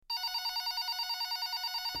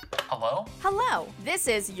Hello? Hello, this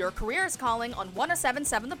is Your Career is Calling on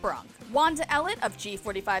 1077 The Bronx. Wanda Ellett of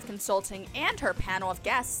G45 Consulting and her panel of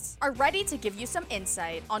guests are ready to give you some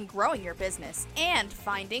insight on growing your business and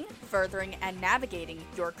finding, furthering, and navigating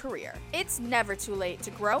your career. It's never too late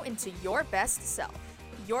to grow into your best self.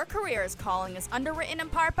 Your Career is Calling is underwritten in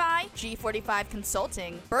part by G45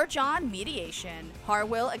 Consulting, Burjohn Mediation,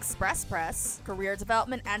 Harwell Express Press, Career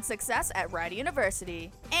Development and Success at Rider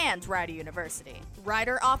University, and Rider University.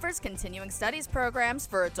 Rider offers continuing studies programs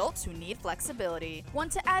for adults who need flexibility.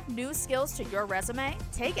 Want to add new skills to your resume?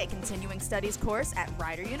 Take a continuing studies course at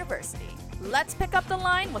Rider University. Let's pick up the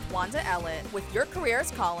line with Wanda Ellett with Your Career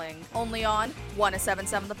is Calling, only on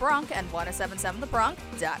 1077 The Bronx and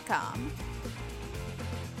 1077thebronx.com.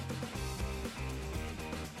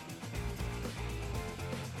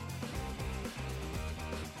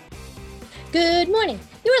 Good morning.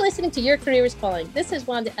 You are listening to Your Career is Calling. This is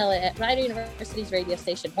Wanda Ellett at Rider University's radio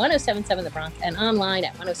station 1077 The Bronx and online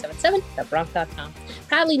at 1077thebronx.com.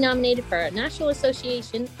 Proudly nominated for a National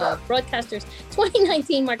Association of Broadcasters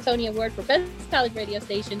 2019 Marconi Award for Best College Radio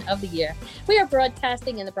Station of the Year. We are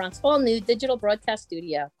broadcasting in the Bronx all-new digital broadcast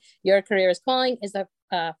studio. Your Career is Calling is the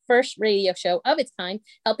first radio show of its kind,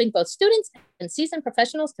 helping both students and seasoned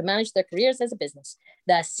professionals to manage their careers as a business.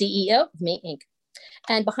 The CEO of Me Inc.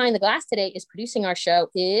 And behind the glass today is producing our show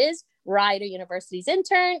is Rider University's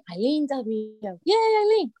intern, Eileen Del Rio. Yay,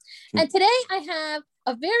 Eileen. And today I have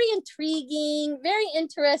a very intriguing, very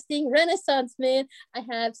interesting Renaissance man. I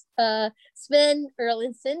have Sven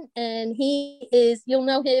Erlandson, and he is, you'll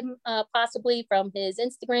know him possibly from his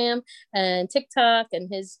Instagram and TikTok and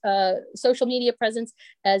his social media presence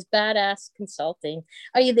as Badass Consulting.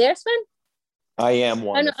 Are you there, Sven? I am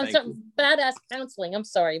one. I'm sorry, Badass Counseling. I'm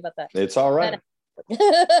sorry about that. It's all right. I'm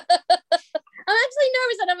actually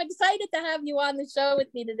nervous and I'm excited to have you on the show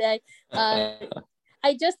with me today.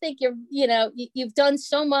 I just think you've done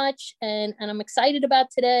so much and I'm excited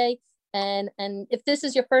about today. And if this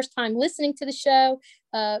is your first time listening to the show,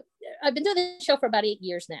 I've been doing the show for about 8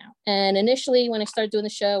 years now. And initially when I started doing the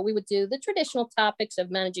show, we would do the traditional topics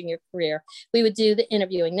of managing your career. We would do the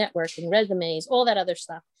interviewing, networking, resumes, all that other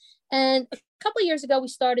stuff. And a couple of years ago, we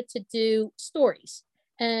started to do stories.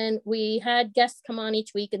 And we had guests come on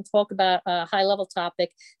each week and talk about a high level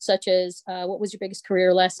topic, such as what was your biggest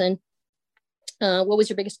career lesson? What was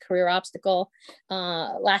your biggest career obstacle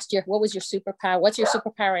last year? What was your superpower? What's your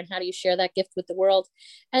superpower and how do you share that gift with the world?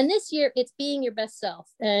 And this year it's being your best self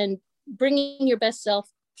and bringing your best self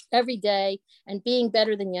every day and being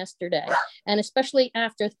better than yesterday. And especially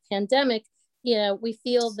after the pandemic, we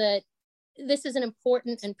feel that this is an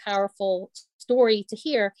important and powerful story to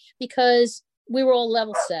hear because we were all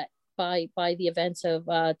level set by the events of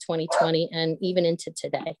 2020 and even into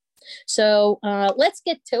today. So let's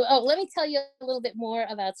get to, let me tell you a little bit more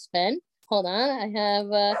about Sven. Hold on, I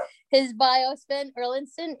have his bio. Sven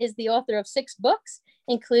Erlandson is the author of 6 books,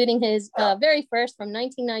 including his very first from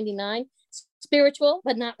 1999, Spiritual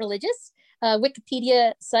But Not Religious.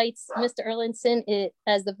 Wikipedia cites Mr. Erlandson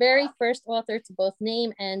as the very first author to both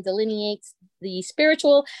name and delineate the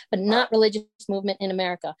spiritual but not religious movement in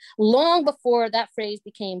America, long before that phrase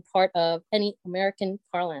became part of any American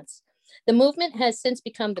parlance. The movement has since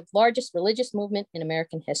become the largest religious movement in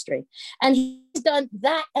American history. And he's done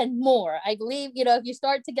that and more. I believe, if you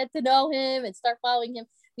start to get to know him and start following him,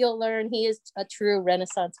 you'll learn he is a true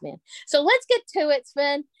Renaissance man. So let's get to it,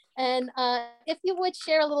 Sven. And if you would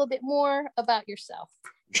share a little bit more about yourself.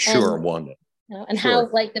 Sure, Wanda. And how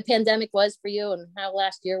the pandemic was for you and how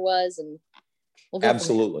last year was. And we'll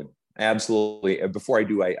Absolutely. Before I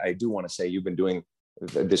do, I do want to say you've been doing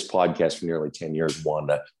this podcast for nearly 10 years,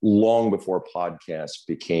 Wanda, long before podcasts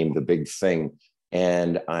became the big thing.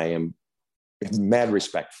 And I am mad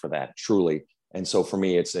respect for that, truly. And so for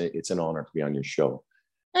me, it's an honor to be on your show.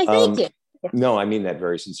 I thank you. No, I mean that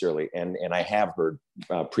very sincerely. And I have heard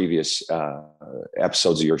previous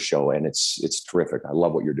episodes of your show, and it's terrific. I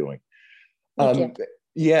love what you're doing. Thank you.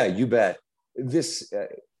 Yeah, you bet. This a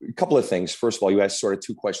couple of things. First of all, you asked sort of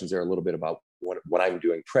 2 questions there, a little bit about what I'm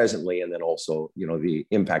doing presently, and then also, the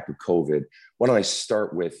impact of COVID. Why don't I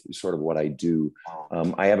start with sort of what I do?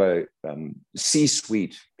 I have a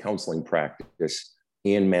C-suite counseling practice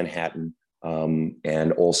in Manhattan.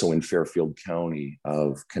 And also in Fairfield County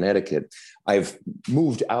of Connecticut. I've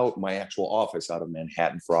moved out my actual office out of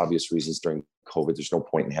Manhattan for obvious reasons during COVID. There's no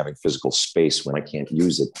point in having physical space when I can't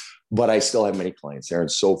use it, but I still have many clients there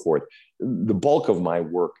and so forth. The bulk of my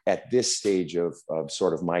work at this stage of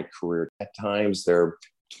sort of my career, at times they're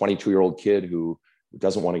 22-year-old kid who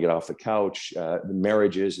doesn't want to get off the couch,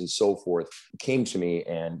 marriages and so forth, came to me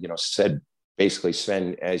and, said, basically,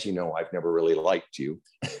 Sven, as you know, I've never really liked you.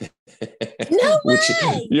 No Which,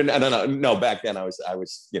 way. no. Back then, I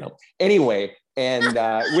was, anyway, and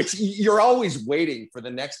which you're always waiting for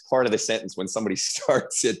the next part of the sentence when somebody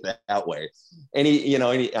starts it that way. And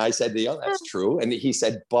I said, that's true. And he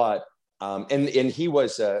said, but, and he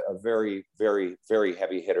was a very, very, very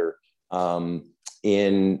heavy hitter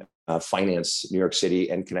in finance, New York City,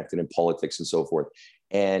 and connected in politics and so forth.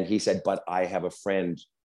 And he said, but I have a friend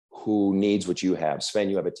who needs what you have. Sven,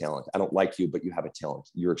 you have a talent. I don't like you, but you have a talent.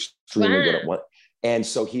 You're extremely good at one. And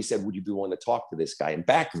so he said, would you be willing to talk to this guy? And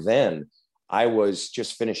back then, I was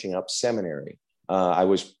just finishing up seminary. I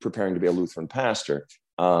was preparing to be a Lutheran pastor.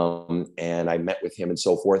 And I met with him and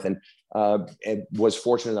so forth, and was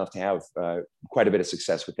fortunate enough to have quite a bit of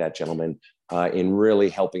success with that gentleman in really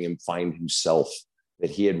helping him find himself, that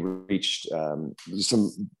he had reached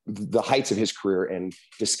the heights of his career and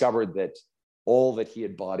discovered that all that he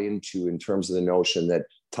had bought into in terms of the notion that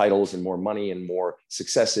titles and more money and more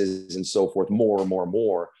successes and so forth, more and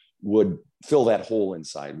more would fill that hole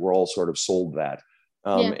inside. We're all sort of sold that.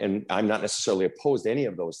 And I'm not necessarily opposed to any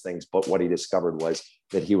of those things, but what he discovered was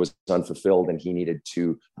that he was unfulfilled and he needed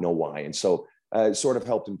to know why. And so sort of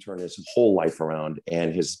helped him turn his whole life around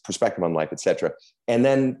and his perspective on life, et cetera. And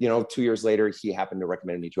then, 2 years later, he happened to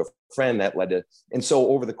recommend me to a friend that led to, and so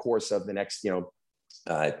over the course of the next,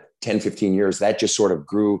 10, 15 years, that just sort of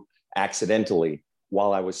grew accidentally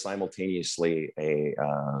while I was simultaneously a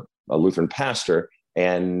Lutheran pastor.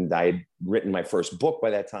 And I'd written my first book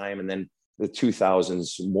by that time. And then the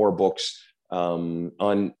 2000s, more books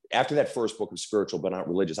on after that first book of Spiritual But Not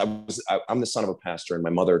Religious. I'm the son of a pastor, and my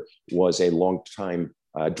mother was a longtime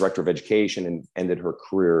director of education and ended her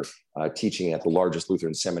career teaching at the largest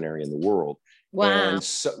Lutheran seminary in the world. Wow. And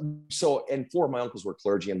so and four of my uncles were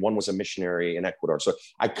clergy, and one was a missionary in Ecuador. So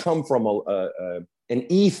I come from an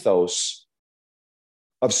ethos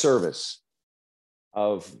of service,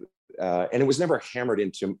 and it was never hammered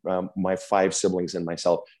into my five siblings and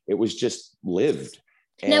myself. It was just lived.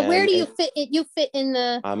 Now, where do you fit? You fit in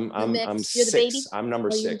the. I'm mix. You're the six. baby? I'm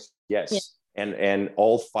number six. Yes, Yeah. And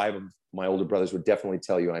all five of my older brothers would definitely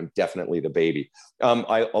tell you I'm definitely the baby.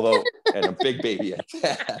 Although and a big baby at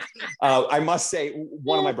that. I must say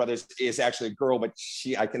one of my brothers is actually a girl, but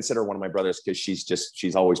I consider one of my brothers because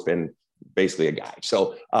she's always been basically a guy.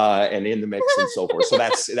 So and in the mix and so forth. So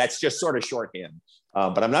that's just sort of shorthand.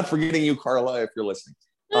 But I'm not forgetting you, Carla, if you're listening.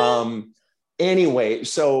 Anyway,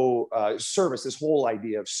 so service, this whole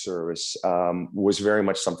idea of service was very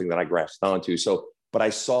much something that I grasped onto. So, but I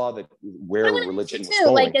saw that where religion was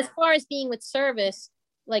going. Like as far as being with service,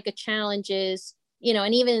 like a challenge is,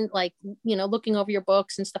 and even like, looking over your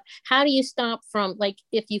books and stuff, how do you stop from, like,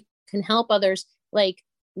 if you can help others, like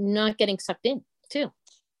not getting sucked in too?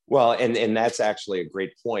 Well, and that's actually a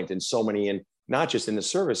great point. And so many not just in the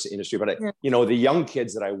service industry, but the young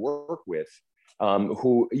kids that I work with,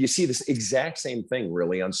 who you see this exact same thing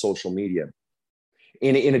really on social media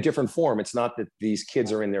in a different form. It's not that these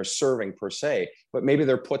kids are in there serving per se, but maybe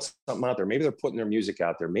they're putting something out there. Maybe they're putting their music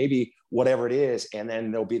out there, maybe whatever it is. And then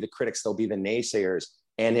there'll be the critics, there'll be the naysayers,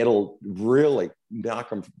 and it'll really knock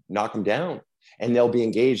them down. And they'll be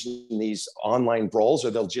engaged in these online brawls, or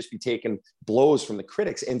they'll just be taking blows from the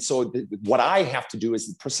critics. And so what I have to do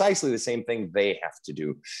is precisely the same thing they have to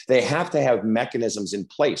do. They have to have mechanisms in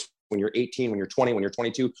place. When you're 18, when you're 20, when you're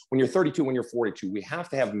 22, when you're 32, when you're 42, we have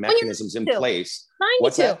to have mechanisms in place. 92.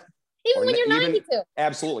 What's that? Even when you're 92.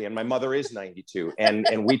 Absolutely. And my mother is 92.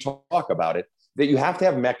 And we talk about it, that you have to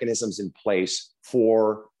have mechanisms in place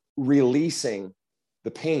for releasing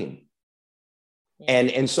the pain. Yeah.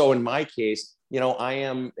 And so in my case, I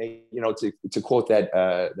am, to quote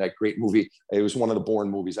that great movie, it was one of the Bourne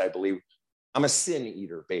movies, I believe. I'm a sin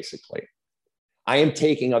eater, basically. I am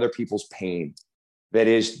taking other people's pain that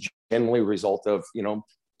is generally a result of,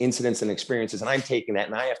 incidents and experiences. And I'm taking that,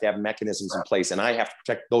 and I have to have mechanisms in place, and I have to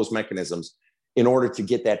protect those mechanisms in order to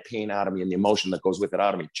get that pain out of me and the emotion that goes with it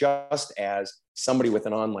out of me. Just as somebody with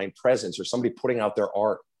an online presence, or somebody putting out their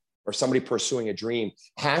art, or somebody pursuing a dream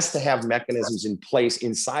has to have mechanisms in place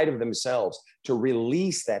inside of themselves to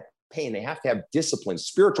release that pain. They have to have disciplines,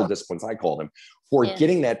 spiritual disciplines, I call them, for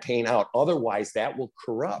getting that pain out. Otherwise, that will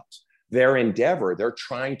corrupt their endeavor. They're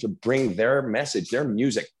trying to bring their message, their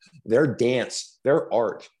music, their dance, their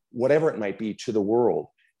art, whatever it might be, to the world.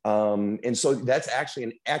 And so that's actually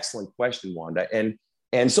an excellent question, Wanda.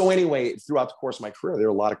 And so anyway, throughout the course of my career, there are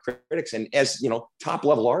a lot of critics. And as top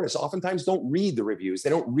level artists oftentimes don't read the reviews. They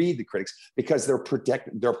don't read the critics because they're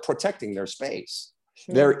protecting their space,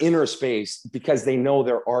 their inner space, because they know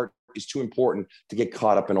their art is too important to get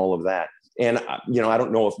caught up in all of that. And, I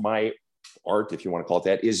don't know if my art, if you want to call it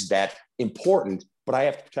that, is that important, but I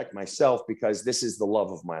have to protect myself because this is the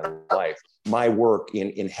love of my life. My work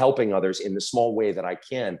in helping others in the small way that I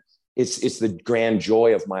can, it's the grand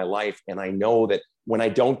joy of my life. And I know that when I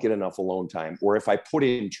don't get enough alone time, or if I put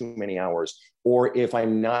in too many hours, or if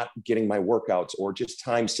I'm not getting my workouts, or just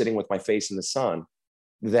time sitting with my face in the sun,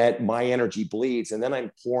 that my energy bleeds, and then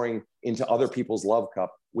I'm pouring into other people's love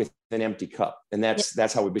cup with an empty cup. And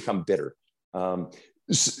that's how we become bitter.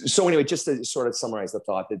 So anyway, just to sort of summarize the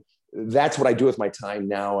thought, that's what I do with my time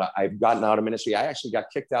now. I've gotten out of ministry. I actually got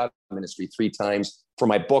kicked out of ministry 3 times for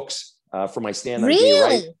my books, for my stand on gay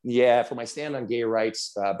rights. Yeah, for my stand on gay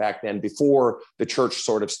rights back then, before the church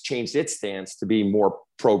sort of changed its stance to be more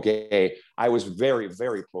pro-gay. I was very,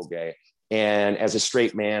 very pro-gay. And as a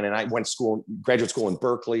straight man, and I went to graduate school in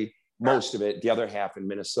Berkeley, most of it, the other half in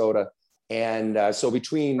Minnesota. And so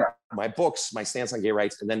between my books, my stance on gay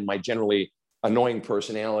rights, and then my generally annoying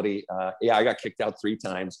personality, I got kicked out 3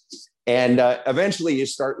 times. And eventually you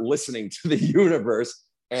start listening to the universe.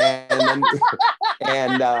 And then,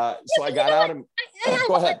 so I got out and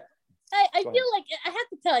go ahead. I feel like I have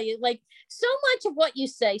to tell you, like, so much of what you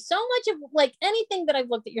say, so much of like anything that I've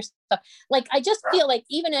looked at your stuff, like, I just feel like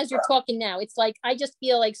even as you're talking now, it's like, I just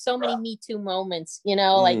feel like so many Me Too moments, you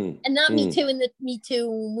know, like, and not Me Too in the Me Too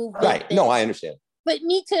movement. Right. No, I understand. But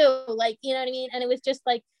Me Too, like, you know what I mean? And it was just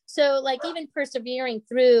like, so like even persevering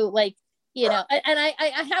through, like, you know, and I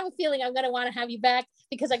have a feeling I'm going to want to have you back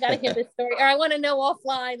because I got to hear this story, or I want to know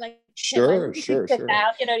offline, like, sure.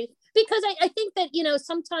 Out, you know, because I think that, you know,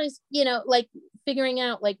 sometimes, you know, like figuring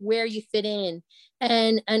out like where you fit in,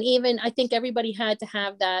 and even I think everybody had to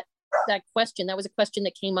have that question. That was a question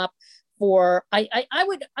that came up for, I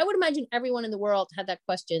would imagine everyone in the world had that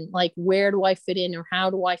question, like, where do I fit in, or how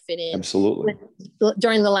do I fit in? Absolutely.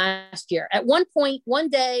 During the last year, at one point, one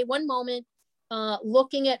day, one moment,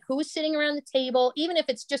 looking at who's sitting around the table, even if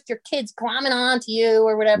it's just your kids climbing onto you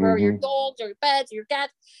or whatever, or your dogs or your pets or your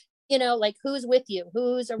cats, you know, like who's with you,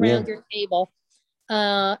 who's around your table.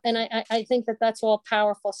 And I think that that's all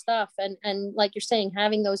powerful stuff. And like you're saying,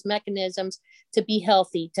 having those mechanisms to be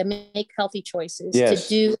healthy, to make healthy choices, to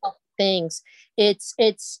do things. It's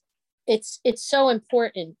so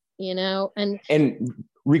important, you know, and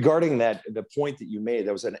regarding that, the point that you made,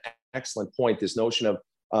 that was an excellent point, this notion of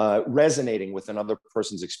resonating with another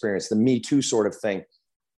person's experience, the Me Too sort of thing.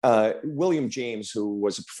 William James, who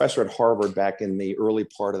was a professor at Harvard back in the early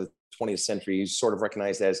part of the 20th century, he's sort of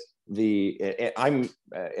recognized as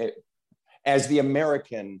as the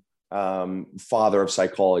American father of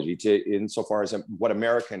psychology, insofar as what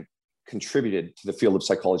American contributed to the field of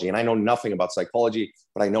psychology. And I know nothing about psychology,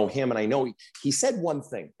 but I know him, and I know he said one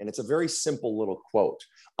thing, and it's a very simple little quote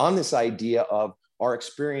on this idea of our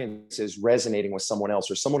experiences resonating with someone else,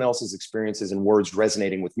 or someone else's experiences and words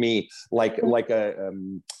resonating with me, like a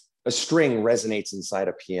string resonates inside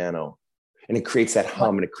a piano, and it creates that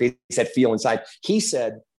hum and it creates that feel inside. He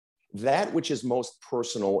said, that which is most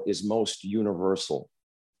personal is most universal.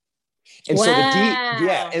 And so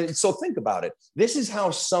and so think about it. This is how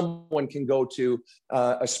someone can go to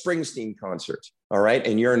a Springsteen concert, all right?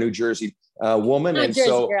 And you're a New Jersey woman, and Jersey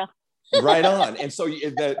so girl. right on. And so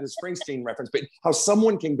the Springsteen reference, but how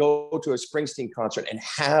someone can go to a Springsteen concert and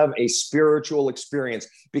have a spiritual experience,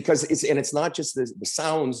 because it's not just the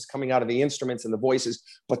sounds coming out of the instruments and the voices,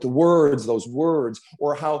 but the words, those words,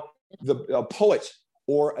 or how a poet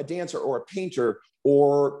or a dancer or a painter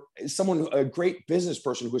or someone, a great business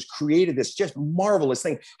person who has created this just marvelous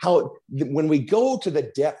thing, how when we go to the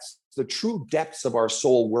depths, the true depths of our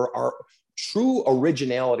soul, where our true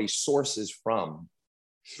originality sources from,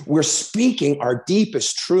 we're speaking our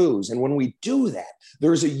deepest truths. And when we do that,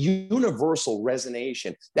 there's a universal resonance.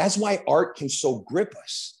 That's why art can so grip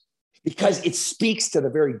us, because it speaks to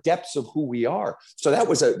the very depths of who we are. So that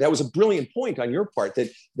was a brilliant point on your part,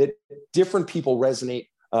 that different people resonate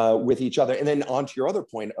with each other. And then on to your other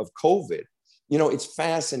point of COVID, you know, it's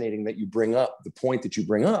fascinating that you bring up the point that you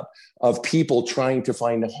bring up of people trying to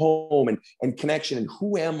find a home and connection. And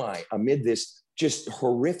who am I amid this just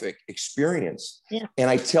horrific experience? Yeah. And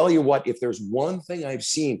I tell you what, if there's one thing I've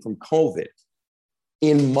seen from COVID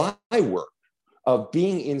in my work of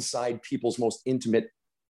being inside people's most intimate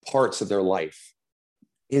parts of their life,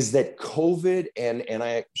 is that COVID, and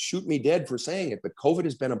I shoot me dead for saying it, but COVID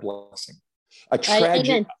has been a blessing, a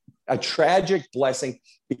tragic blessing,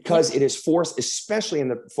 because it has forced, especially in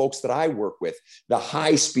the folks that I work with, the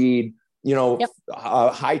high speed, you know,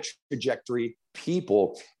 high trajectory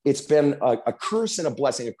people, it's been a curse and a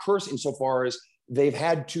blessing. A curse insofar as they've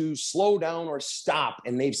had to slow down or stop.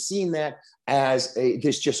 And they've seen that as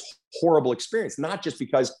this just horrible experience, not just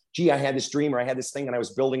because, gee, I had this dream or I had this thing and I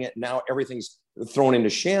was building it. And now everything's thrown into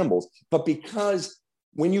shambles, but because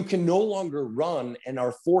when you can no longer run and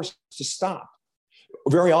are forced to stop,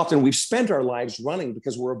 very often we've spent our lives running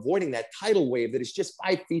because we're avoiding that tidal wave that is just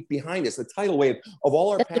 5 feet behind us, the tidal wave of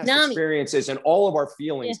all our past experiences and all of our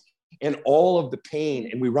feelings and all of the pain.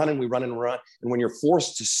 And we run and we run and run. And when you're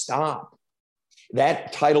forced to stop,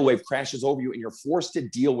 that tidal wave crashes over you and you're forced to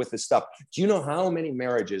deal with this stuff. Do you know how many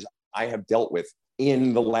marriages I have dealt with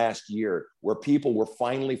in the last year where people were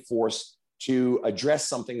finally forced to address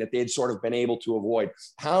something that they'd sort of been able to avoid?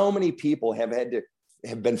 How many people have been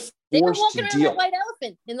forced they were walking to around deal? That white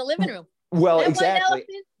elephant in the living room. Well, that exactly. White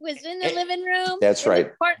elephant was in the living room. That's right.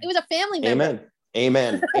 It was a family member. Amen.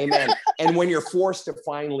 Amen. Amen. And when you're forced to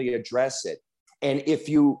finally address it, and if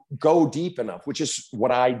you go deep enough, which is what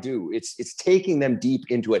I do, it's taking them deep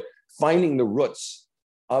into it, finding the roots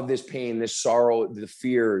of this pain, this sorrow, the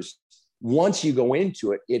fears. Once you go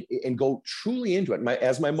into it, and go truly into it.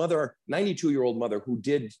 As my mother, 92-year-old mother, who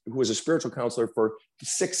was a spiritual counselor for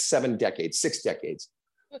 6 decades.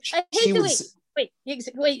 I hate to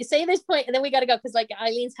wait, say this point, and then we got to go because like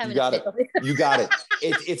Eileen's having a fit. You got it.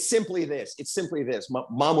 It's simply this.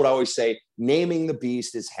 Mom would always say, naming the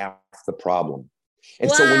beast is half the problem. And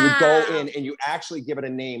so when you go in and you actually give it a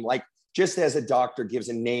name, like just as a doctor gives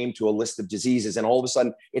a name to a list of diseases, and all of a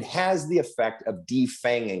sudden it has the effect of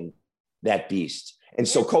defanging that beast. And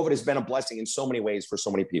so COVID has been a blessing in so many ways for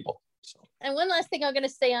so many people. So. And one last thing I'm going to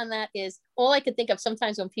say on that is all I could think of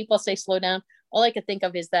sometimes when people say slow down, all I could think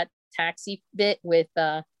of is that Taxi bit with,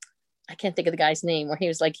 I can't think of the guy's name, where he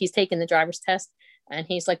was like, he's taking the driver's test and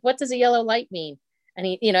he's like, what does a yellow light mean? And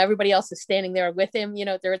he, everybody else is standing there with him,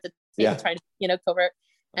 they're at the table trying to, covert.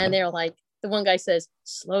 And they're like, the one guy says,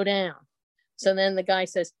 slow down. So then the guy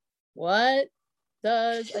says, what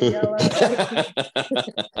does a yellow light mean?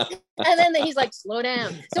 And then he's like, slow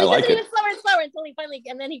down. So he does it even slower and slower until he finally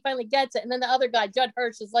gets it. And then the other guy, Judd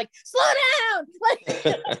Hirsch, is like, slow down. Like, that's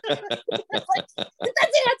the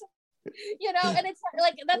answer. And it's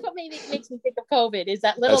like, that's what maybe makes me think of COVID is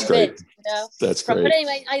that little bit, That's great. But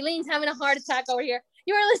anyway, Eileen's having a heart attack over here.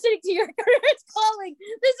 You are listening to Your Career is Calling.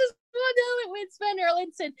 This is Wanda with Sven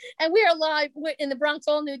Erlandson, and we are live in the Bronx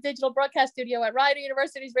all-new digital broadcast studio at Rider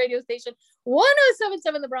University's radio station,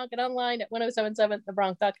 1077 The Bronx, and online at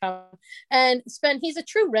 1077thebronx.com. And Sven, he's a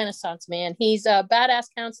true Renaissance man. He's badass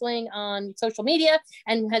counseling on social media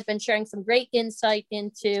and has been sharing some great insight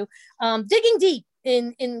into digging deep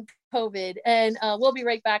in COVID. And we'll be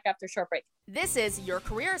right back after a short break. This is Your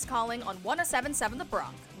Career is Calling on 1077 The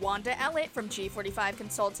Bronx. Wanda Ellett from G45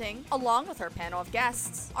 Consulting, along with her panel of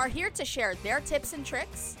guests, are here to share their tips and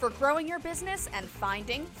tricks for growing your business and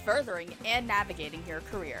finding, furthering, and navigating your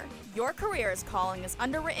career. Your Career is Calling is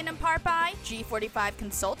underwritten in part by G45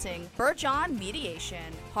 Consulting, Burjohn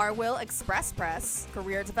Mediation, Harwill Express Press,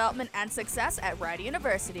 Career Development and Success at Rider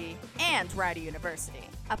University, and Rider University.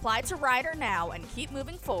 Apply to Rider now and keep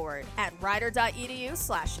moving forward at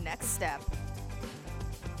rider.edu/nextstep.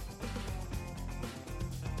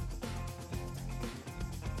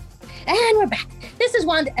 And we're back. This is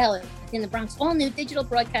Wanda Ellett in the Bronx all-new digital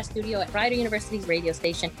broadcast studio at Rider University's radio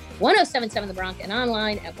station, 1077 The Bronx, and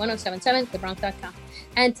online at 1077thebronx.com.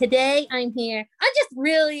 And today I'm here. I'm just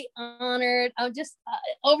really honored. I'm just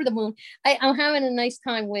over the moon. I'm having a nice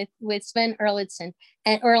time with Sven Erlandson,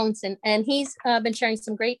 and he's been sharing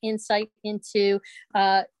some great insight into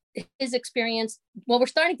his experience. Well, we're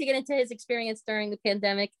starting to get into his experience during the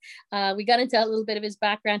pandemic. We got into a little bit of his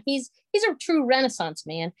background. He's a true Renaissance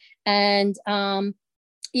man, and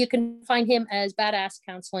you can find him as Badass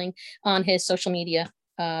Counseling on his social media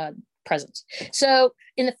presence. So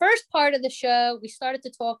in the first part of the show, we started to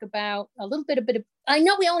talk about a little bit of, I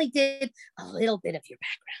know we only did a little bit of your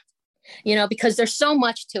background, because there's so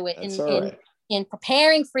much to it in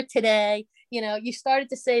preparing for today. You started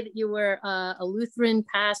to say that you were a Lutheran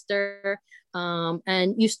pastor,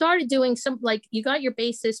 and you started doing you got your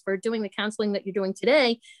basis for doing the counseling that you're doing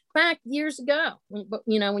today back years ago,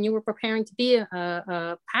 when you were preparing to be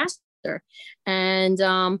a pastor. And,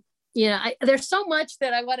 there's so much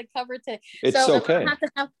that I want to cover today. It's so okay. I have to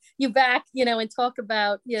have you back, and talk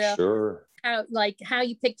about, Sure. how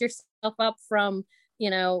you picked yourself up from,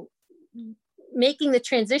 making the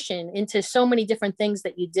transition into so many different things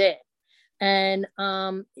that you did. And,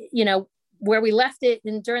 where we left it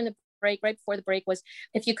during the break, right before the break, was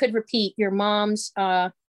if you could repeat your mom's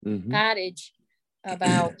adage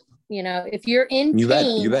about, if you're in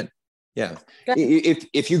pain, you bet. Yeah.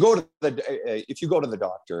 If you go to the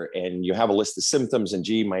doctor and you have a list of symptoms and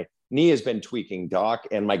gee, my knee has been tweaking, doc,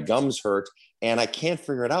 and my gums hurt and I can't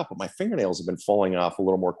figure it out, but my fingernails have been falling off a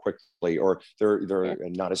little more quickly or they're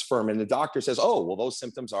not as firm. And the doctor says, oh, well, those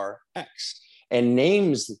symptoms are X, and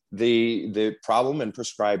names the problem and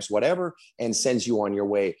prescribes whatever and sends you on your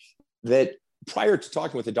way. That prior to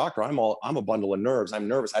talking with the doctor, I'm a bundle of nerves. I'm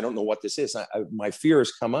nervous. I don't know what this is. My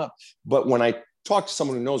fears come up. But when I talk to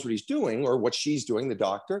someone who knows what he's doing or what she's doing, the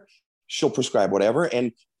doctor, she'll prescribe whatever.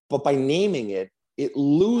 But by naming it, it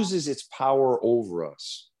loses its power over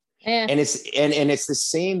us. Yeah. And it's the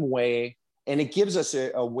same way, and it gives us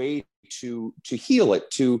a way to heal it,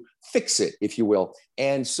 to fix it, if you will.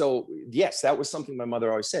 And so, yes, that was something my mother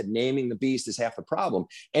always said, naming the beast is half the problem.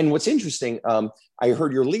 And what's interesting, I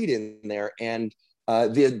heard your lead in there, and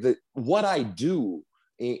what I do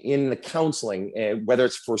in the counseling, whether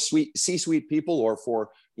it's for C-suite people or for,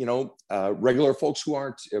 regular folks who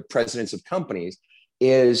aren't presidents of companies,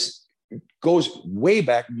 goes way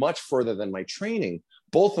back, much further than my training.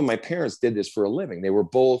 Both of my parents did this for a living. They were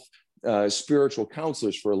both spiritual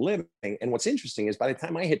counselors for a living. And what's interesting is by the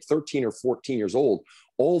time I hit 13 or 14 years old,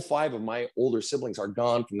 all 5 of my older siblings are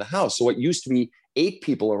gone from the house. So what used to be 8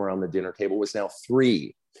 people around the dinner table was now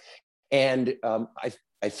 3. And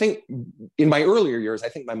I think in my earlier years, I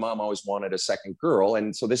think my mom always wanted a second girl.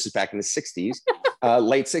 And so this is back in the 60s,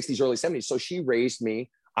 late 60s, early 70s. So she raised me.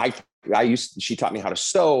 She taught me how to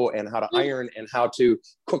sew and how to iron and how to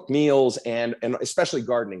cook meals and especially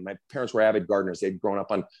gardening. My parents were avid gardeners. They'd grown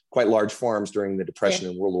up on quite large farms during the Depression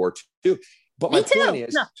and World War II. But my point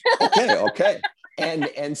is, okay.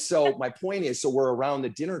 And so my point is, so we're around the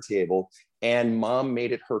dinner table and mom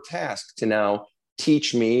made it her task to now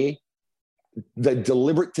teach me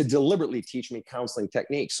deliberately teach me counseling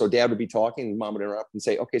techniques. So dad would be talking and mom would interrupt and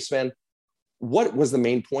say, okay, Sven, what was the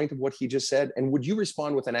main point of what he just said? And would you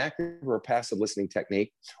respond with an active or a passive listening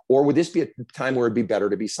technique? Or would this be a time where it'd be better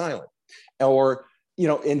to be silent? Or,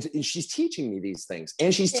 and she's teaching me these things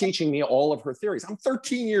and she's teaching me all of her theories. I'm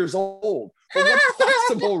 13 years old. For what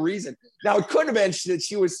possible reason? Now, it could have been that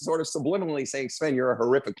she was sort of subliminally saying, Sven, you're a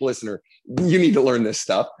horrific listener. You need to learn this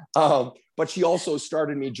stuff. But she also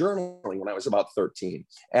started me journaling when I was about 13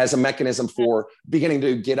 as a mechanism for beginning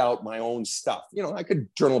to get out my own stuff. I could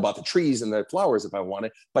journal about the trees and the flowers if I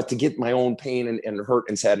wanted, but to get my own pain and hurt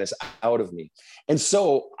and sadness out of me. And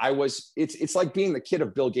so it's like being the kid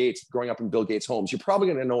of Bill Gates, growing up in Bill Gates' homes. You're probably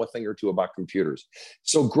going to know a thing or two about computers.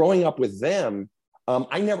 So growing up with them,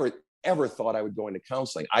 I never ever thought I would go into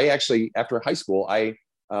counseling. I actually, after high school, I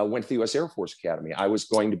went to the U.S. Air Force Academy. I was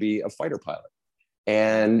going to be a fighter pilot.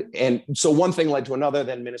 And so one thing led to another,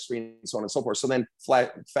 then ministry and so on and so forth. So then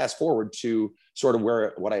fast forward to sort of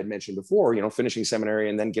what I had mentioned before, finishing seminary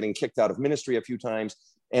and then getting kicked out of ministry a few times.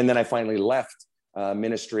 And then I finally left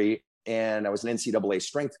ministry and I was an NCAA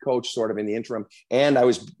strength coach sort of in the interim. And I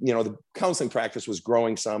was, the counseling practice was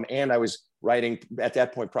growing some, and I was writing at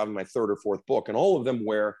that point, probably my 3rd or 4th book, and all of them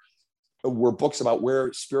were books about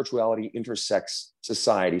where spirituality intersects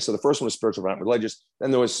society. So the first one was spiritual and religious. Then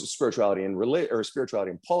there was spirituality and spirituality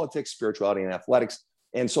and politics, spirituality and athletics,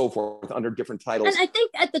 and so forth under different titles. And I think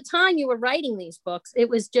at the time you were writing these books, it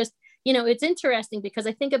was just, it's interesting because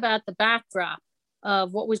I think about the backdrop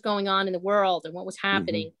of what was going on in the world and what was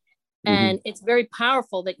happening. Mm-hmm. And it's very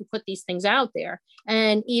powerful that you put these things out there.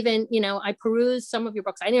 And even, I perused some of your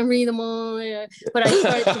books. I didn't read them all, but I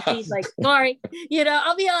started to read sorry,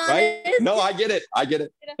 I'll be honest. Right? No, I get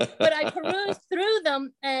it. But I perused through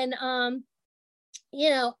them and,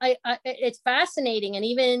 it's fascinating. And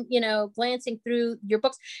even, glancing through your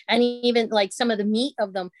books and even some of the meat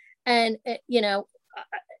of them. And,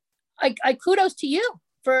 I kudos to you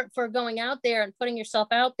for going out there and putting yourself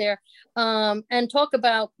out there, and talk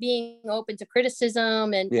about being open to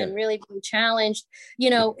criticism and really being challenged.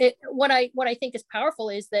 What I think is powerful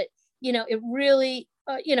is that, it really,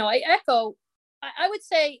 I echo, I would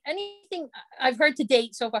say anything I've heard to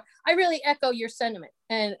date so far, I really echo your sentiment.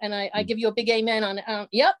 And I give you a big amen on it.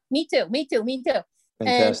 Yep, me too.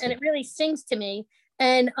 And it really sings to me.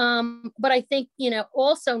 And, but I think,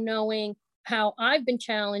 also knowing how I've been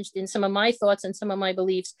challenged in some of my thoughts and some of my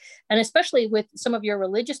beliefs, and especially with some of your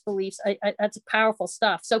religious beliefs, that's powerall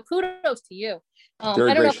stuff. So kudos to you. I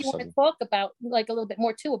don't know if you want to talk about a little bit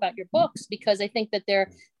more too about your books, because I think that they're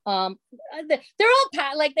all and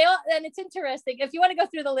it's interesting. If you want to go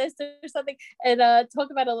through the list or something and talk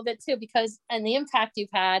about it a little bit too, because and the impact you've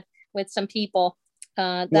had with some people,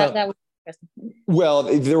 that would Well,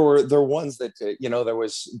 there were ones that, there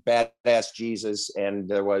was Badass Jesus, and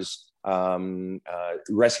there was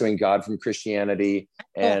Rescuing God from Christianity,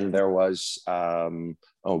 and there was,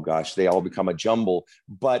 oh gosh, they all become a jumble.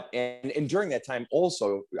 But, and during that time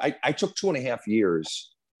also, I took 2.5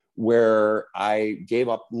 years where I gave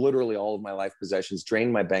up literally all of my life possessions,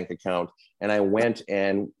 drained my bank account, and I went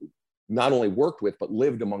and not only worked with, but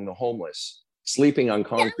lived among the homeless, sleeping on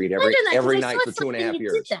concrete every night for 2.5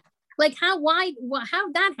 years. Like how'd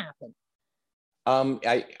that happen?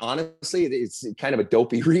 I honestly, it's kind of a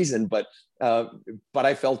dopey reason, but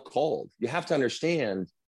I felt called. You have to understand,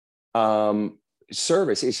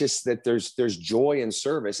 service. It's just that there's joy in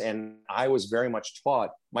service, and I was very much taught.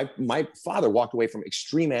 My father walked away from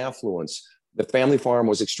extreme affluence. The family farm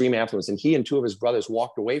was extreme affluence, and he and 2 of his brothers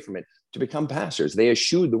walked away from it to become pastors. They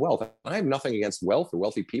eschewed the wealth. I have nothing against wealth or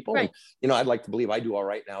wealthy people. Right. And, I'd like to believe I do all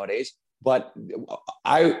right nowadays. But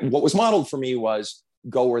what was modeled for me was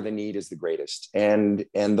go where the need is the greatest. And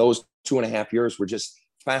those 2.5 years were just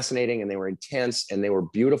fascinating, and they were intense, and they were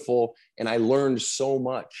beautiful. And I learned so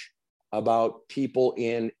much about people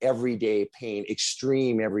in everyday pain,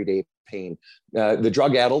 extreme everyday pain, the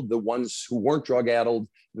drug addled, the ones who weren't drug addled,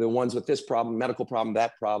 the ones with this problem, medical problem,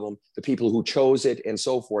 that problem, the people who chose it, and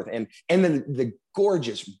so forth. And then the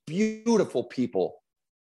gorgeous, beautiful people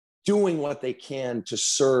doing what they can to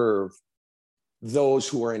serve those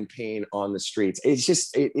who are in pain on the streets. It's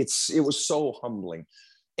just, it was so humbling.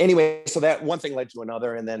 Anyway, so that one thing led to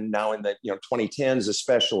another. And then now in the 2010s,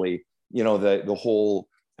 especially, the whole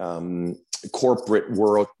corporate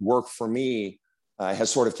work for me has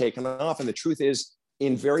sort of taken off. And the truth is,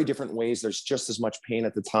 in very different ways, there's just as much pain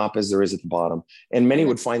at the top as there is at the bottom. And many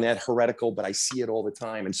would find that heretical, but I see it all the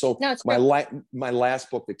time. And so my last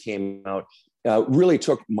book that came out really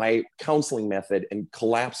took my counseling method and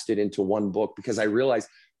collapsed it into one book, because I realized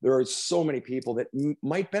there are so many people that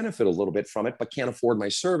might benefit a little bit from it, but can't afford my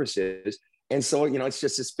services. And so, it's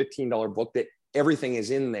just this $15 book that everything is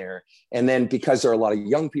in there. And then because there are a lot of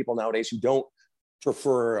young people nowadays who don't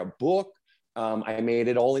prefer a book, I made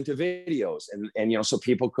it all into videos, and so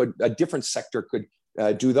a different sector could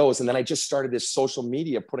do those. And then I just started this social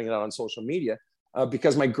media, putting it out on social media,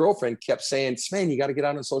 because my girlfriend kept saying, Sven, you got to get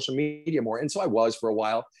out on social media more. And so I was for a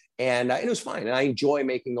while, and it was fine. And I enjoy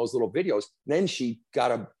making those little videos. And then she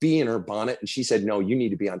got a bee in her bonnet, and she said, no, you need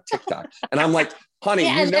to be on TikTok. And I'm like, honey,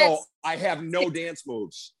 I have no dance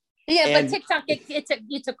moves. Yeah, but TikTok,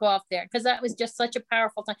 you took off there, because that was just such a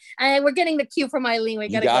powerful time. And we're getting the cue from Eileen. We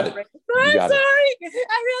got to go. I'm sorry. I'm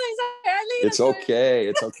really sorry, Eileen. It's okay.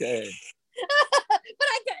 It's okay. But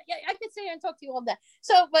I could sit here and talk to you all day.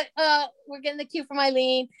 So, but we're getting the cue from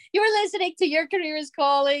Eileen. You were listening to Your Career is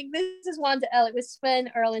Calling. This is Wanda Ellett with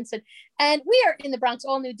Sven Erlandson. And we are in the Bronx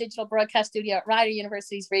all-new digital broadcast studio at Rider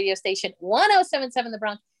University's radio station, 1077 The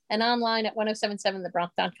Bronx, and online at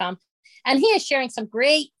 1077thebronx.com. And he is sharing some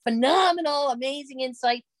great, phenomenal, amazing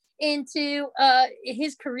insight into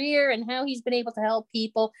his career and how he's been able to help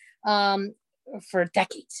people for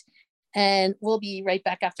decades. And we'll be right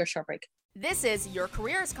back after a short break. This is Your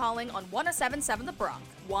Career is Calling on 1077 The Bronx.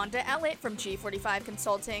 Wanda Ellett from G45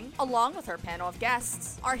 Consulting, along with her panel of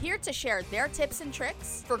guests, are here to share their tips and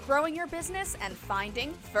tricks for growing your business and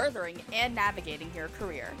finding, furthering, and navigating your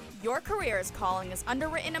career. Your Career is Calling is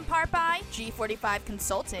underwritten in part by G45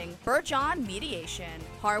 Consulting, Burjohn Mediation,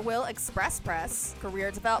 Harwill Express Press,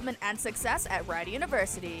 Career Development and Success at Rider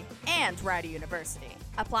University, and Rider University.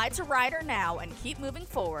 Apply to Rider now and keep moving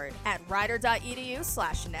forward at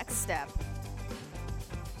rider.edu/nextstep.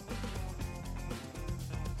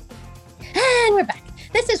 And we're back.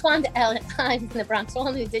 This is Wanda Ellett. I'm in the Bronx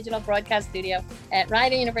all-new digital broadcast studio at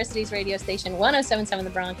Rider University's radio station, 1077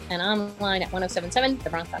 The Bronx, and online at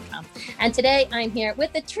 1077thebronx.com. And today I'm here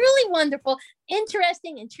with the truly wonderful,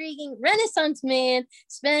 interesting, intriguing Renaissance man,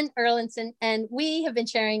 Sven Erlandson, and we have been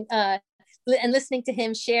sharing and listening to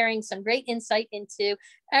him sharing some great insight into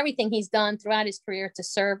everything he's done throughout his career to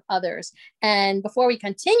serve others. And before we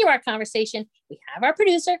continue our conversation, we have our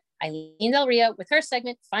producer, Eileen Del Rio, with her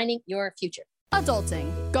segment, Finding Your Future.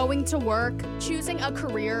 Adulting, going to work, choosing a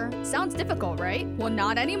career. Sounds difficult, right? Well,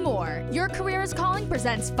 not anymore. Your Career is Calling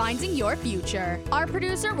presents Finding Your Future. Our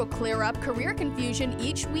producer will clear up career confusion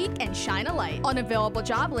each week and shine a light on available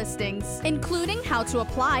job listings, including how to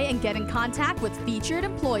apply and get in contact with featured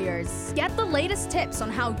employers. Get the latest tips on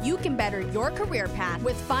how you can better your career path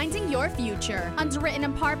with Finding Your Future. Underwritten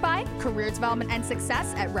in part by Career Development and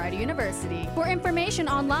Success at Rider University. For information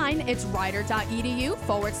online, it's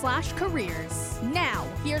rider.edu/careers. Now,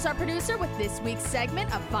 here's our producer with this week's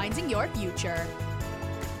segment of Finding Your Future.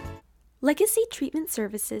 Legacy Treatment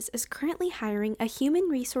Services is currently hiring a human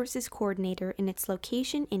resources coordinator in its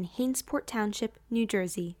location in Hainesport Township, New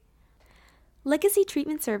Jersey. Legacy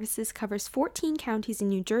Treatment Services covers 14 counties in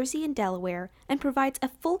New Jersey and Delaware and provides a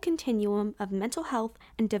full continuum of mental health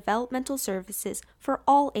and developmental services for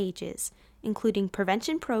all ages, including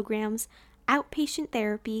prevention programs, outpatient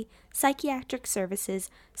therapy, psychiatric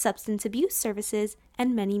services, substance abuse services,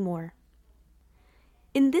 and many more.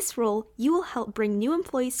 In this role, you will help bring new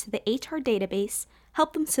employees to the HR database,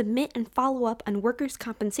 help them submit and follow up on workers'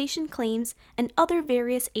 compensation claims, and other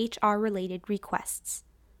various HR-related requests.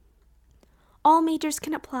 All majors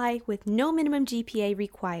can apply with no minimum GPA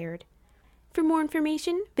required. For more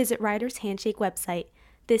information, visit Ryder's Handshake website.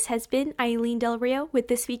 This has been Eileen Del Rio with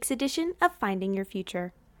this week's edition of Finding Your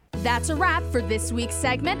Future. That's a wrap for this week's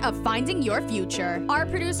segment of Finding Your Future. Our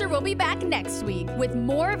producer will be back next week with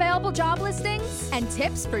more available job listings and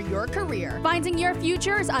tips for your career. Finding Your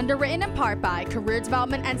Future is underwritten in part by Career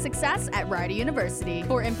Development and Success at Rider University.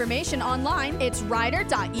 For information online, it's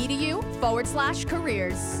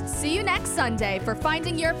rider.edu/careers. See you next Sunday for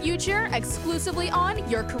Finding Your Future exclusively on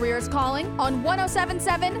Your Career is Calling on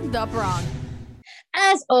 107.7 The Bronx.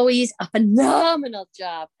 As always, a phenomenal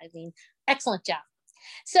job. I mean, excellent job.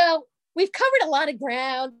 So we've covered a lot of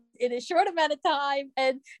ground in a short amount of time.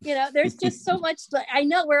 And, there's just so much. I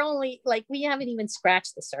know we're only we haven't even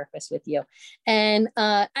scratched the surface with you. And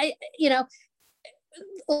if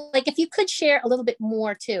you could share a little bit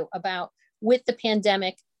more too about with the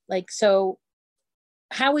pandemic, so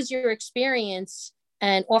how was your experience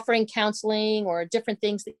and offering counseling or different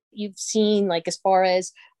things that you've seen, as far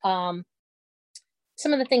as some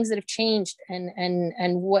of the things that have changed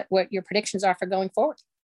and what your predictions are for going forward?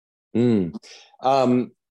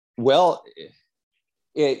 Well,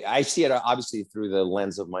 I see it obviously through the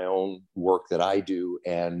lens of my own work that I do.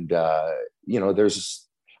 And, I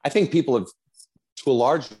think people have, to a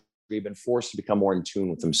large degree, been forced to become more in tune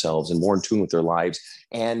with themselves and more in tune with their lives.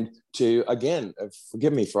 And to, again,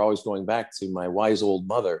 forgive me for always going back to my wise old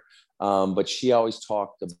mother, but she always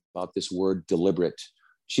talked about this word deliberate.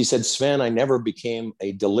 She said, Sven, I never became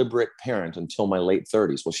a deliberate parent until my late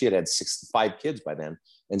 30s. Well, she had 5 kids by then.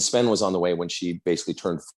 And Sven was on the way when she basically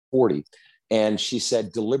turned 40. And she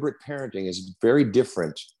said, deliberate parenting is very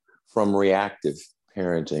different from reactive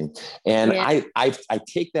parenting. And yeah. I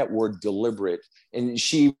take that word deliberate, and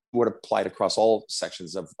she would apply it across all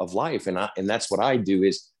sections of life. And that's what I do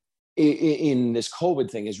is in this COVID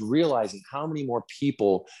thing is realizing how many more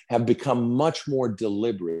people have become much more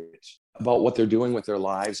deliberate about what they're doing with their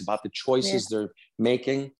lives, about the choices they're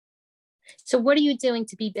making. So what are you doing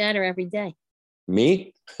to be better every day?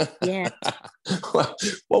 Me? Yeah.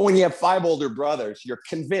 Well, when you have 5 older brothers, you're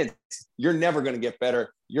convinced you're never going to get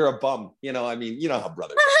better. You're a bum. You know how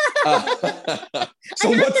brothers are. So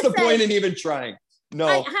what's the point in even trying? No.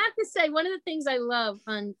 I have to say, one of the things I love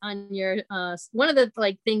on your, one of the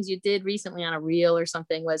things you did recently on a reel or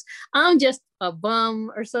something was, I'm just a bum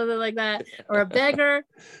or something like that, or a beggar.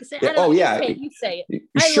 You say it.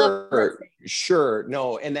 Sure.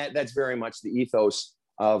 No. And that's very much the ethos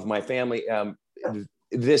of my family.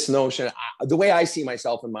 This notion, the way I see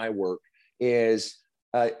myself in my work is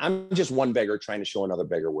I'm just one beggar trying to show another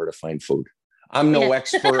beggar where to find food. I'm no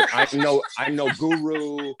expert. I'm no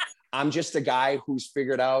guru. I'm just a guy who's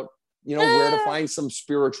figured out, where to find some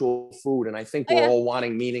spiritual food. And I think we're all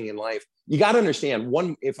wanting meaning in life. You got to understand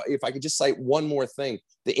if I could just cite one more thing,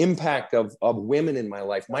 the impact of women in my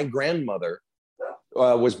life. My grandmother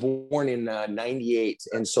was born in 98.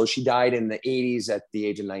 And so she died in the 80s at the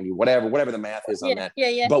age of 90, whatever the math is on that.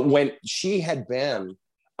 Yeah. But when she had been,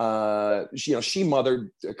 she mothered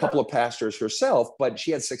a couple of pastors herself, but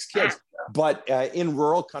she had 6 kids. But in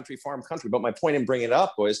rural country, farm country. But my point in bringing it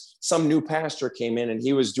up was some new pastor came in and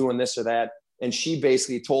he was doing this or that. And she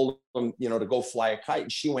basically told him, to go fly a kite.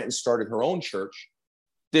 And she went and started her own church.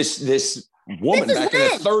 This woman back in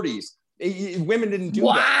the 30s, women didn't do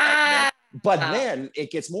that. But then it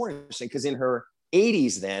gets more interesting because in her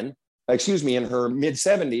 80s in her mid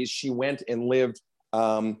 70s, she went and lived,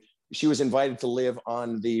 she was invited to live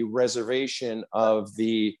on the reservation of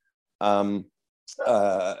the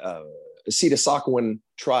Assiniboine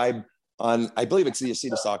tribe I believe it's the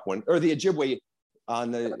Assiniboine or the Ojibwe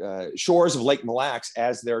on the shores of Lake Mille Lacs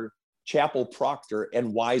as their chapel proctor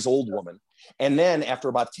and wise old woman. And then after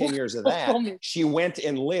about 10 years of that, she went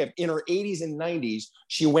and lived in her 80s and 90s.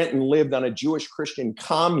 She went and lived on a Jewish Christian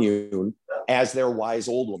commune as their wise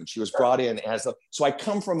old woman. She was brought in so I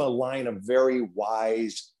come from a line of very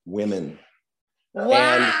wise women.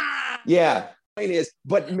 Wow. And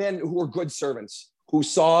but men who were good servants, who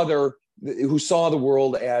saw the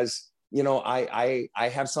world as I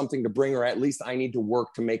have something to bring, or at least I need to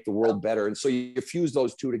work to make the world better. And so you fuse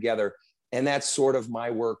those two together. And that's sort of my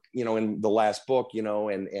work, in the last book,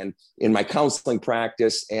 and in my counseling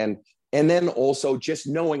practice. And then also just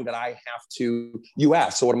knowing that I have to, you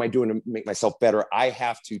asked, so what am I doing to make myself better? I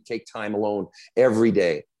have to take time alone every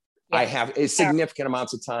day. Yeah. I have a significant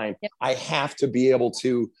amounts of time. Yep. I have to be able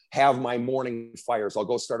to have my morning fires. I'll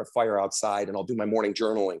go start a fire outside and I'll do my morning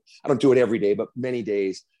journaling. I don't do it every day, but many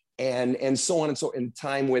days. And so on and so in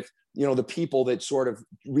time with, the people that sort of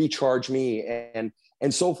recharge me and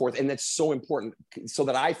so forth. And that's so important so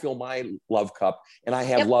that I fill my love cup and I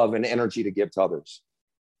have love and energy to give to others.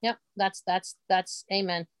 Yep. That's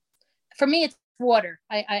amen. For me, it's water.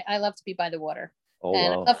 I love to be by the water. Oh,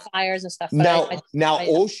 and wow. I love fires and stuff. Now,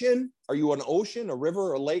 ocean? Are you an ocean, a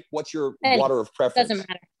river, a lake? What's your water of preference?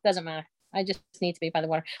 Doesn't matter. I just need to be by the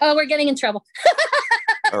water. Oh, we're getting in trouble.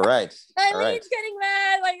 All right. Eileen's getting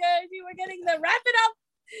mad. We're getting the wrap it up.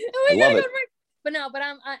 We gotta go to work. But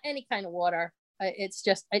I'm any kind of water. It's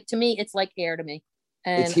just to me, it's like air to me.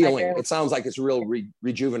 And it's healing. It sounds like it's real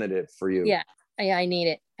rejuvenative for you. Yeah, I need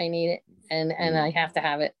it. And I have to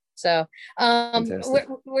have it. So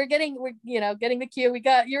we're getting the cue.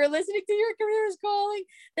 You're listening to Your Career is Calling.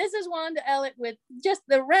 This is Wanda Ellett with just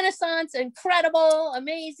the Renaissance, incredible,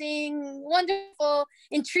 amazing, wonderful,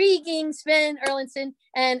 intriguing Sven Erlandson.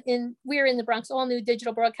 And we're in the Bronx, all new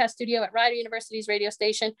digital broadcast studio at Rider University's radio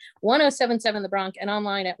station, 1077 The Bronx, and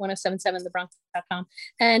online at 1077thebronx.com.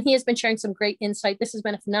 And he has been sharing some great insight. This has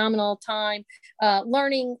been a phenomenal time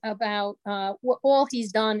learning about what all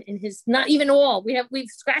he's done in his, not even all, we haven't even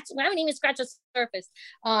scratched the surface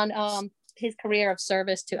on his career of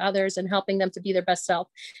service to others and helping them to be their best self.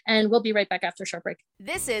 And we'll be right back after a short break.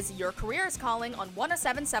 This is Your Career is Calling on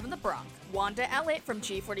 1077 The Bronx. Wanda Ellett from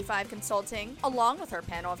G45 Consulting, along with her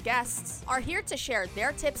panel of guests, are here to share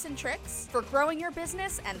their tips and tricks for growing your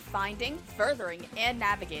business and finding, furthering, and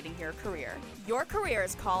navigating your career. Your Career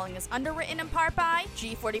is Calling is underwritten in part by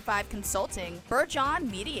G45 Consulting, Burjohn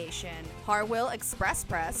Mediation, Harwill Express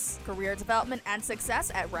Press, Career Development and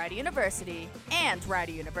Success at Rider University, and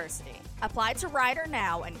Rider University. Apply to Rider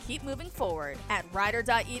now and keep moving forward at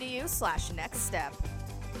rider.edu/nextstep.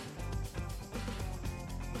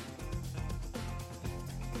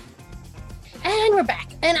 And we're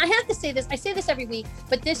back. And I have to say this. I say this every week,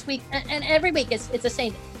 but this week and every week it's the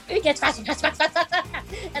same. It gets faster.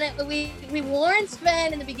 And we warned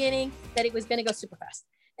Sven in the beginning that it was going to go super fast.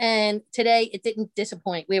 And today it didn't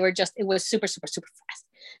disappoint. It was super, super, super fast.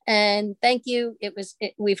 And thank you.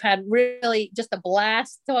 We've had really just a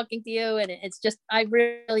blast talking to you. And I've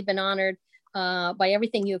really been honored by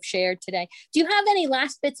everything you have shared today. Do you have any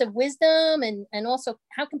last bits of wisdom? And also,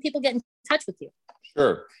 how can people get in touch with you?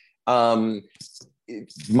 Sure. The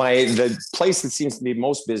place that seems to be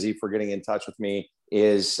most busy for getting in touch with me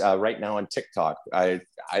is right now on TikTok.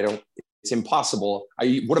 It's impossible.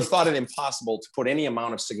 I would have thought it impossible to put any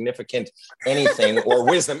amount of significant anything or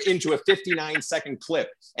wisdom into a 59-second clip.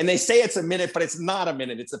 And they say it's a minute, but it's not a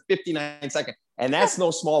minute. It's a 59-second. And that's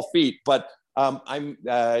no small feat. But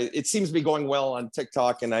it seems to be going well on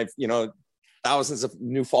TikTok. And I've, thousands of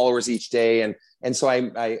new followers each day. And so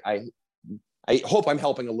I hope I'm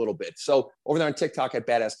helping a little bit. So over there on TikTok at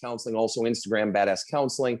Badass Counseling, also Instagram, Badass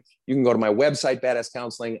Counseling. You can go to my website, Badass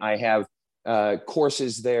Counseling. I have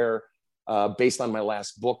courses there based on my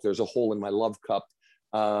last book. There's a Hole in My Love Cup.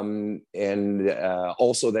 Also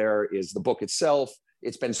there is the book itself.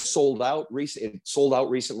 It's been sold out. It sold out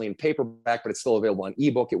recently in paperback, but it's still available on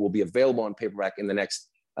ebook. It will be available on paperback in the next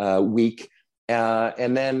week.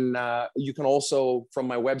 And then you can also, from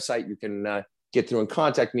my website, you can get through and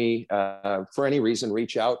contact me for any reason.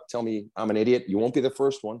 Reach out, tell me I'm an idiot. You won't be the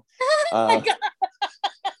first one.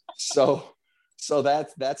 So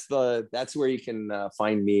that's where you can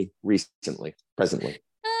find me presently.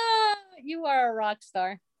 You are a rock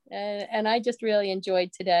star, and I just really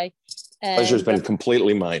enjoyed today. Pleasure's been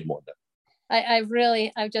completely mine, Wanda. I've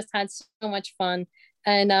just had so much fun,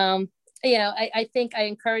 and I think I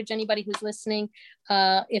encourage anybody who's listening,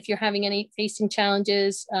 if you're having any facing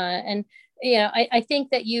challenges, and I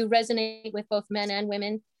think that you resonate with both men and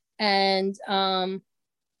women, and I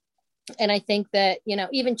think that,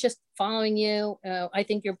 even just following you, I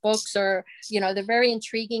think your books are, they're very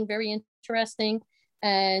intriguing, very interesting.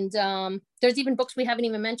 And there's even books we haven't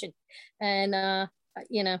even mentioned. And, I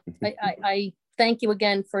thank you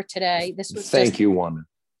again for today. Thank you, Wanda.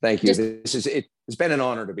 Thank you. It's been an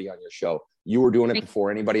honor to be on your show. You were doing it before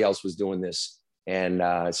anybody else was doing this.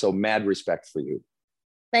 And so mad respect for you.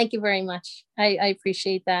 Thank you very much. I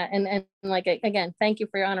appreciate that. And again, thank you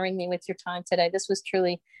for honoring me with your time today. This was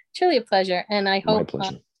truly a pleasure. And I hope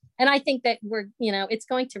And I think that it's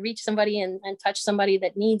going to reach somebody and touch somebody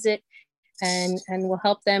that needs it, and will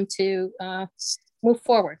help them to move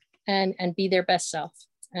forward and be their best self.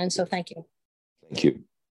 And so thank you. Thank you.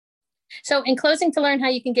 So in closing, to learn how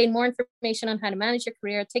you can gain more information on how to manage your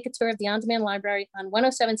career, take a tour of the on-demand library on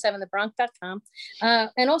 1077thebronx.com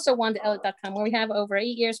and also wandaellett.com, where we have over 8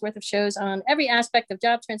 years worth of shows on every aspect of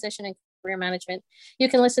job transition and career management. You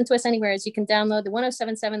can listen to us anywhere, as you can download the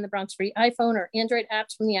 1077 The Bronx free iPhone or Android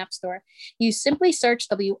apps from the App Store. You simply search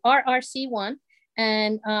WRRC1.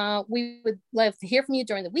 And we would love to hear from you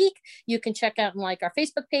during the week. You can check out and like our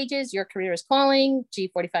Facebook pages, Your Career is Calling,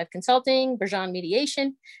 G45 Consulting, Bergeon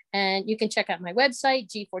Mediation. And you can check out my website,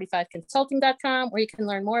 g45consulting.com, where you can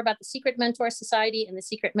learn more about the Secret Mentor Society and the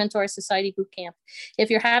Secret Mentor Society Bootcamp. If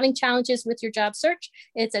you're having challenges with your job search,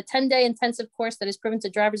 it's a 10-day intensive course that is proven to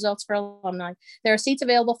drive results for alumni. There are seats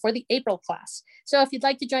available for the April class. So if you'd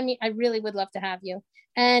like to join me, I really would love to have you.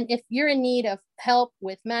 And if you're in need of help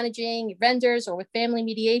with managing your vendors or with family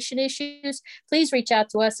mediation issues, please reach out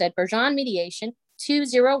to us at Bergeon Mediation,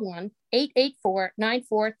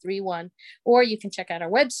 201-884-9431. Or you can check out our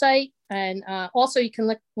website. And also you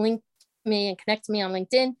can link me and connect to me on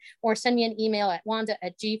LinkedIn, or send me an email at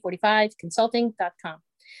wanda@g45consulting.com.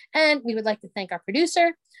 And we would like to thank our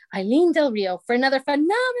producer, Eileen Del Rio, for another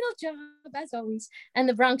phenomenal job, as always, and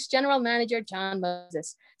the Bronx General Manager, John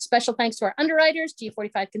Moses. Special thanks to our underwriters,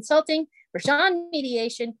 G45 Consulting, Bergeon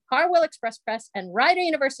Mediation, Harwell Express Press, and Rider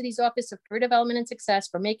University's Office of Career Development and Success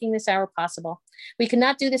for making this hour possible. We could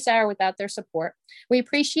not do this hour without their support. We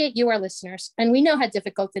appreciate you, our listeners, and we know how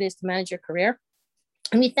difficult it is to manage your career.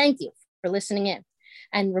 And we thank you for listening in.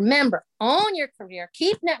 And remember, own your career,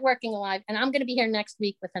 keep networking alive. And I'm going to be here next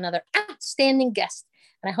week with another outstanding guest.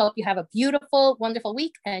 And I hope you have a beautiful, wonderful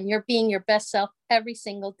week, and you're being your best self every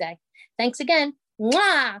single day. Thanks again.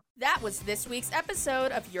 Mwah! That was this week's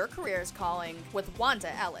episode of Your Career is Calling with Wanda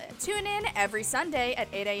Ellett. Tune in every Sunday at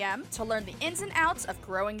 8 a.m. to learn the ins and outs of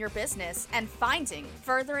growing your business and finding,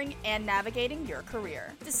 furthering, and navigating your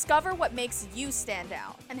career. Discover what makes you stand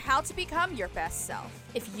out and how to become your best self.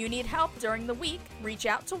 If you need help during the week, reach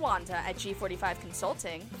out to Wanda at G45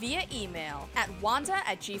 Consulting via email at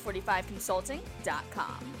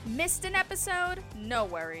wanda@g45consulting.com. Missed an episode? No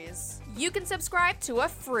worries. You can subscribe to a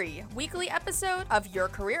free weekly episode of Your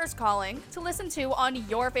Career is Calling to listen to on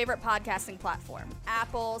your favorite podcasting platform.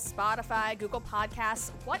 Apple, Spotify, Google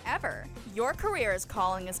Podcasts, whatever. Your Career is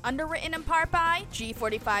Calling is underwritten in part by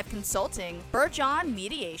G45 Consulting, Bergeon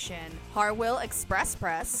Mediation, Harwell Express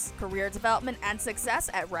Press, Career Development and Success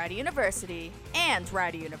at Rider University, and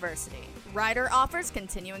Rider University. Rider offers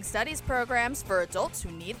continuing studies programs for adults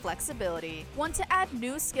who need flexibility. Want to add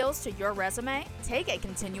new skills to your resume? Take a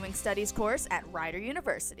continuing studies course at Rider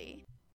University.